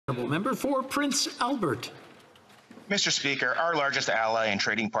Member for Prince Albert. Mr. Speaker, our largest ally and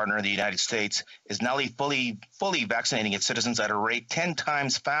trading partner in the United States is now fully vaccinating its citizens at a rate 10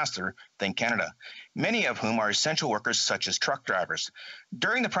 times faster than Canada, many of whom are essential workers such as truck drivers.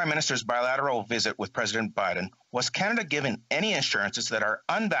 During the Prime Minister's bilateral visit with President Biden, was Canada given any assurances that our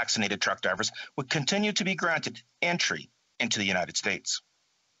unvaccinated truck drivers would continue to be granted entry into the United States?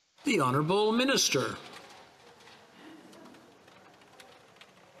 The Honourable Minister.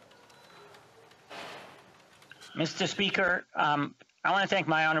 Mr. Speaker, I want to thank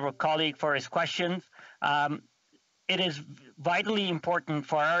my honourable colleague for his questions. It is vitally important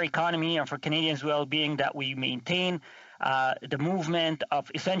for our economy and for Canadians' well-being that we maintain the movement of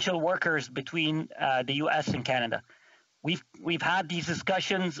essential workers between the U.S. and Canada. We've had these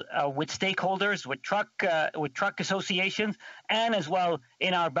discussions with stakeholders, with truck associations, and as well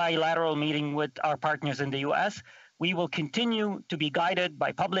in our bilateral meeting with our partners in the U.S. We will continue to be guided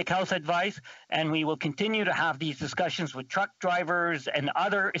by public health advice, and we will continue to have these discussions with truck drivers and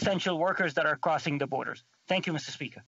other essential workers that are crossing the borders. Thank you, Mr. Speaker.